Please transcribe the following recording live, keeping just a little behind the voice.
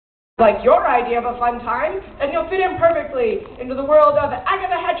Like your idea of a fun time, and you'll fit in perfectly into the world of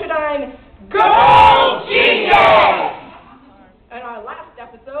Agatha Hetrodine, Girl Genius! In our last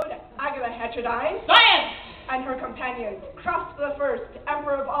episode, Agatha Hetrodine Science! And her companions crossed the first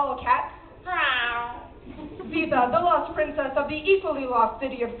Emperor of all cats, Visa, the lost princess of the equally lost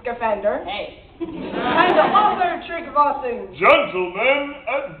city of Scaphander, Hey. and author Trig Vossen, Gentleman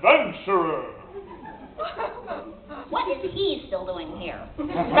Adventurer. What is he still doing here?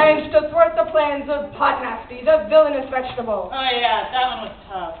 managed to thwart the plans of Podnasty, the villainous vegetable. Oh yeah, that one was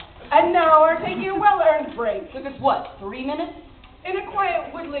tough. And now are taking a well-earned break Took us what, 3 minutes? in a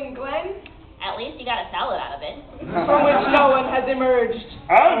quiet woodland glen At least you got a salad out of it. from which no one has emerged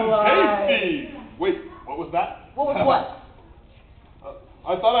And alive. tasty. Wait, what was that? What was what?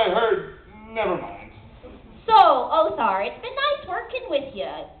 I thought I heard. Never mind. So, Othar, it's been nice working with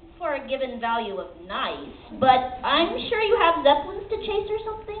you for a given value of nice, but I'm sure you have zeppelins to chase or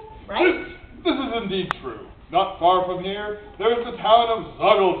something, right? This is indeed true. Not far from here, there is the town of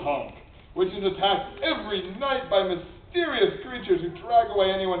Zogglethunk, which is attacked every night by mysterious creatures who drag away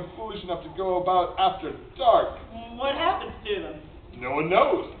anyone foolish enough to go about after dark. What happens to them? No one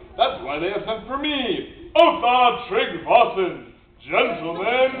knows. That's why they have sent for me, Othar Trig Vossen,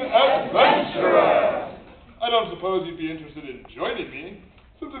 Gentleman Adventurer. I don't suppose you'd be interested in joining me,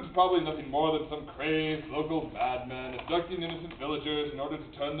 since it's probably nothing more than some crazed local madman abducting innocent villagers in order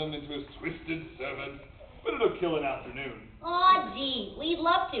to turn them into his twisted servants. But it'll kill an afternoon. Aw, gee, we'd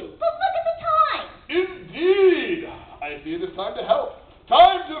love to, but look at the time! Indeed! I see it is time to help.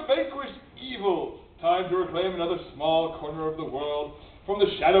 Time to vanquish evil. Time to reclaim another small corner of the world from the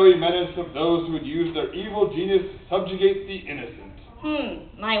shadowy menace of those who would use their evil genius to subjugate the innocent.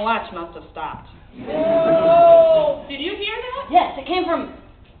 My watch must have stopped. Oh! Did you hear that? Yes, it came from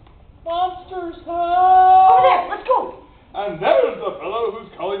Monsters! over there. Let's go. And there's the fellow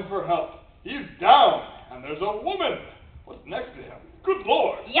who's calling for help. He's down, and there's a woman. What's next to him? Good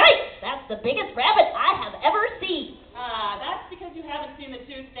Lord! Yikes! That's the biggest rabbit I have ever seen. That's because you haven't seen the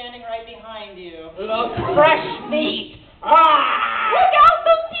two standing right behind you. Look, fresh meat. Look out,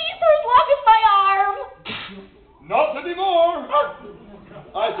 the teeth are as long as my arm! Not anymore!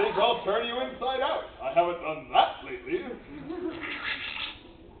 I think I'll turn you inside out. I haven't done that lately.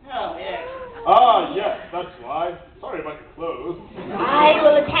 Oh, yeah. Ah, yes, that's why. Sorry about your clothes. I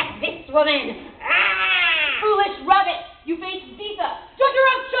will attack this woman. Foolish rabbit! You face Visa, Judger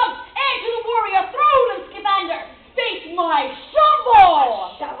of Chumps, and to the warrior throne of Scaphander! Face my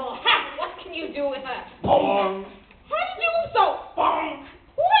shovel! Shovel, ha! What can you do with her? Bong. How do you do so? Why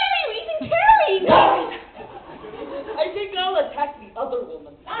are you even carrying her? I think I'll attack the other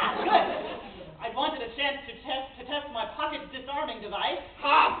woman. Good. I wanted a chance to test my pocket disarming device.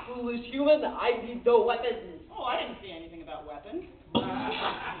 Ha, foolish human! I need no weapons. Oh, I didn't see anything about weapons. My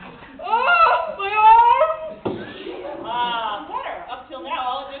arm! Better. Up till now,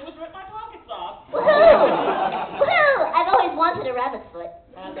 all it did was rip my pockets off. Woohoo! Woohoo! I've always wanted a rabbit's foot.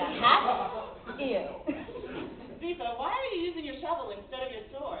 And a hat? Ew. Visa, why are you using your shovel instead of your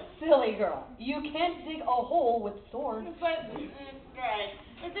sword? Silly girl. You can't dig a hole with swords. But, right.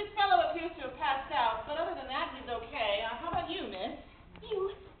 This fellow appears to have passed out, but other than that, he's okay. How about you, miss? You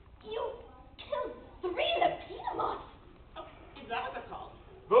killed 3 Lepinomoths. Oh, is that what they're called?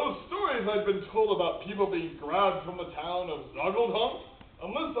 Those stories I've been told about people being grabbed from the town of Zogglethunk,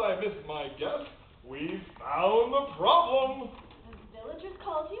 unless I missed my guess, we found the problem. The villagers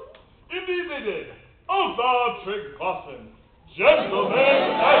called you? Indeed they did. Othar Trig Vossen, Gentleman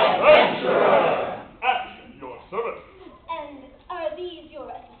Adventurer, at your service. And are these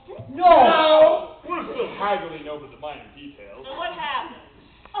your assistants? No! We're still haggling over the minor details. So what happened?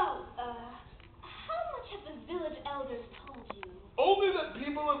 Oh, how much have the village elders told you? Only that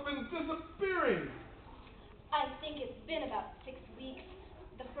people have been disappearing. I think it's been about 6 weeks.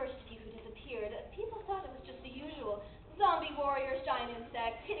 The first few who disappeared, people thought it was just the usual. Zombie warriors, giant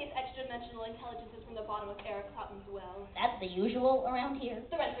insects, hideous extra-dimensional intelligences from the bottom of Eric Cotton's well. That's the usual around here.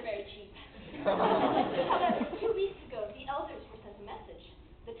 The rents are very cheap. However, 2 weeks ago, the elders were sent a message.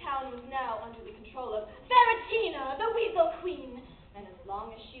 The town was now under the control of Faratina, the Weasel Queen. And as long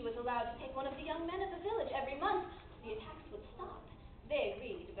as she was allowed to take one of the young men of the village every month, the attacks would stop. They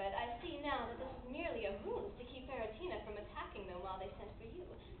agreed, but I see now that this was merely a ruse to keep Faratina from attacking them while they sent for you.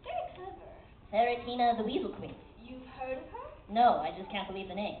 Very clever. Faratina, the Weasel Queen. You've heard of her? No, I just can't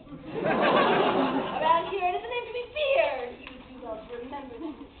believe the name. Around here, it is a name to be feared. You do well to remember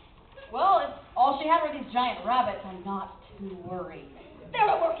that. Well, if all she had were these giant rabbits, I'm not too worried. They're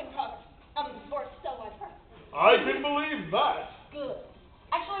a work in progress. Or so I've heard. I can believe that. Good.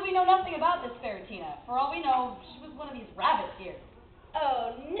 Actually, we know nothing about this Faratina. For all we know, she was one of these rabbits here.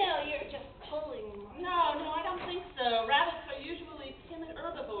 Oh, no, you're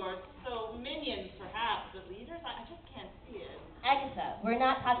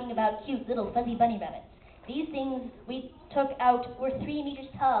talking about cute little fuzzy bunny rabbits. These things we took out were 3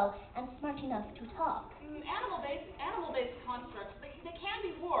 meters tall and smart enough to talk. Animal-based constructs, they can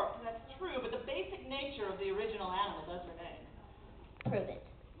be warped, that's true, but the basic nature of the original animal does remain. Prove it.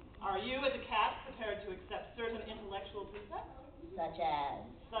 Are you, as a cat, prepared to accept certain intellectual precepts? Such as?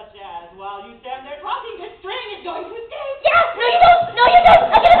 Such as, while you stand there talking, this string is going to escape. Yeah! No, you don't! No, you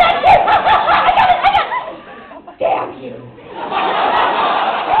don't! I'll get it back here! I got it! Damn you!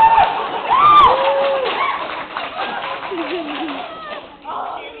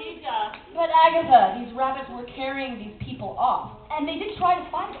 But Agatha, these rabbits were carrying these people off, and they did try to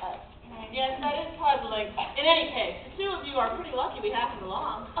find us. Yes, that is puzzling. In any case, the two of you are pretty lucky we happened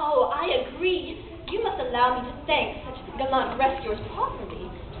along. Oh, I agree. You must allow me to thank such gallant rescuers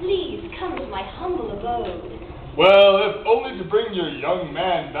properly. Please come to my humble abode. Well, if only to bring your young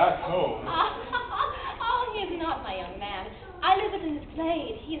man back home. Oh, he is not my young man. I live within this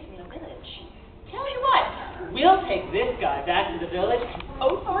glade. He is from the village. Tell you what, we'll take this guy back to the village, and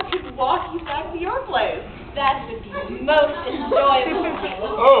Othar can walk you back to your place. That would be most enjoyable.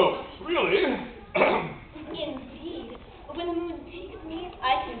 Oh, really? Indeed. When the moon takes me,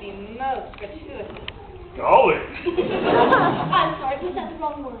 I can be most gratuitous. Golly. I'm sorry, was that the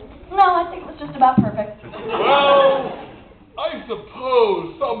wrong word? No, I think it was just about perfect. Well, I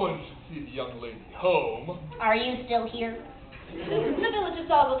suppose someone should see the young lady home. Are you still here? The village of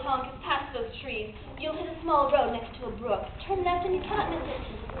Zoggletonk is past those trees. You'll hit a small road next to a brook. Turn left and you can't miss it.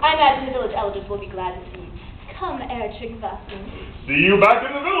 I imagine the village elders will be glad to see you. Come, Trigvason. See you back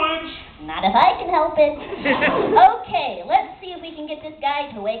in the village. Not if I can help it. Okay, let's see if we can get this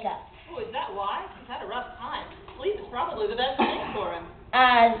guy to wake up. Oh, is that why? He's had a rough time. Sleep is probably the best thing for him.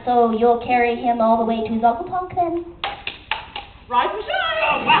 So you'll carry him all the way to Zoggletonk then? Rise and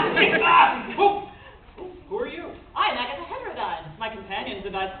shine! Who are you? I'm Agatha Heterodyne. My companions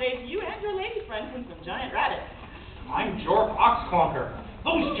and I saved you and your lady friend from some giant rabbits. I'm Jork Oxclonker.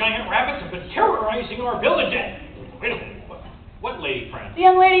 Those giant rabbits have been terrorizing our village. Wait a minute. What lady friend? The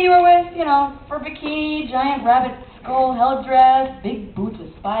young lady you were with, you know, fur bikini, giant rabbit skull headdress, big boots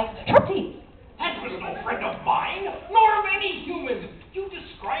with spikes, sharp teeth. That was no friend of mine, nor of any human. You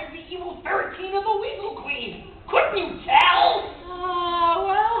described the evil ferretine of the Weasel Queen. Couldn't you tell?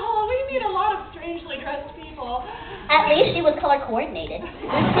 Well, we meet a lot of strangely dressed people. At least she was color coordinated. This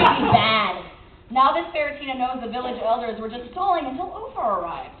could be bad. Now this ferretina knows the village elders were just stalling until Othar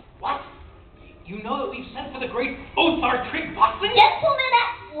arrived. What? You know that we've sent for the great Othar Trigvason? Gentlemen,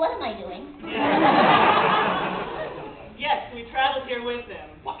 what am I doing? Yes, we traveled here with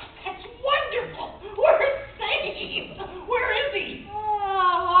him. What? That's wonderful. We're saved. Where is he?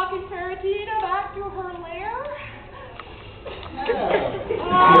 Walking ferretina back to her lair.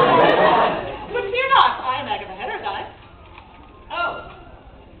 But fear not, I am Agatha Heterodyne. Oh.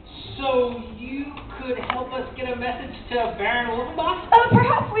 So you could help us get a message to Baron Wolfenbach?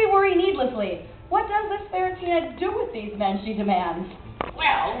 Perhaps we worry needlessly. What does this ferretina do with these men she demands?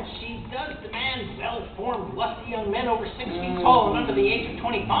 Well, she does demand well-formed, lusty young men over 6 feet tall and under the age of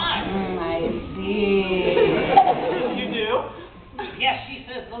 25. I see. You do? Yes, she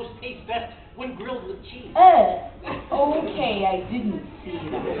says those taste best when grilled with cheese. Okay, I didn't see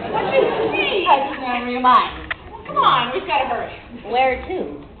that. What did you see? Never you mind. Come on, we've got to hurry. Where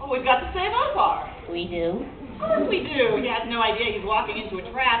to? Oh, we've got to save Othar. We do? Of course we do. He has no idea he's walking into a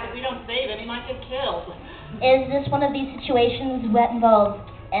trap. If we don't save him, he might get killed. Is this one of these situations that involve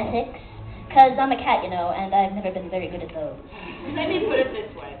ethics? Because I'm a cat, you know, and I've never been very good at those. Let me put it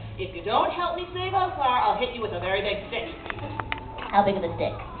this way. If you don't help me save Othar, I'll hit you with a very big stick. How big of a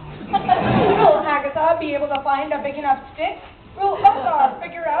stick? Will Agatha be able to find a big enough stick? Will Othar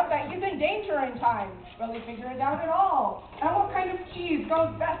figure out that he's in danger in time? Will he figure it out at all? And what kind of cheese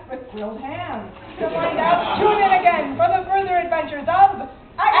goes best with grilled ham? To find out, tune in again for the further adventures of